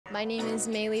My name is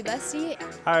Maylee Busty.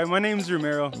 Hi, my name is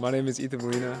Romero. My name is Ethan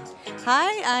Molina.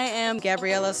 Hi, I am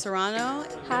Gabriela Serrano.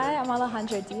 Hi, I'm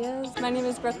Alejandra Diaz. My name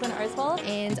is Brooklyn Arswell.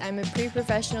 And I'm a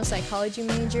pre-professional psychology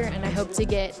major, and I hope to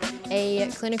get a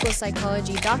clinical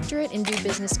psychology doctorate and do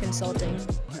business consulting.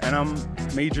 And I'm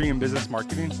majoring in business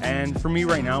marketing. And for me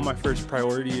right now, my first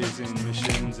priority is in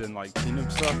missions and like kingdom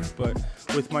stuff. But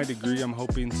with my degree, I'm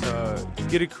hoping to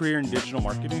get a career in digital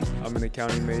marketing. I'm an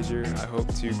accounting major. I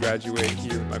hope to graduate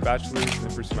here with my bachelor's and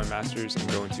then pursue my master's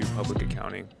and go into public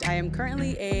accounting. I am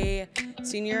currently a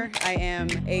senior. I am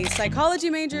a psychology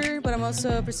major, but I'm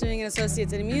also pursuing an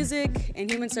associate's in music and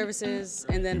human services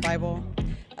and then Bible.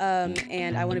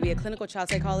 And I want to be a clinical child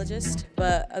psychologist,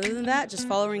 but other than that, just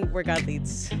following where God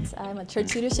leads. I'm a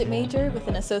church leadership major with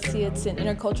an associate's in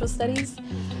intercultural studies.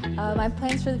 My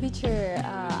plans for the future,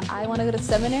 I want to go to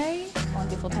seminary, I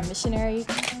want to be a full-time missionary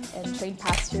and train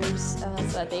pastors so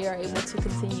that they are able to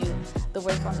continue the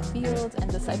work on the field and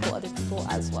disciple other people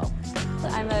as well.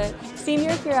 I'm a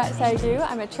senior here at SAGU.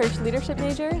 I'm a church leadership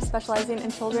major specializing in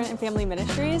children and family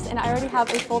ministries, and I already have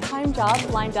a full-time job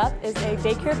lined up as a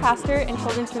daycare pastor and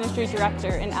children's ministry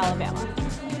director in Alabama.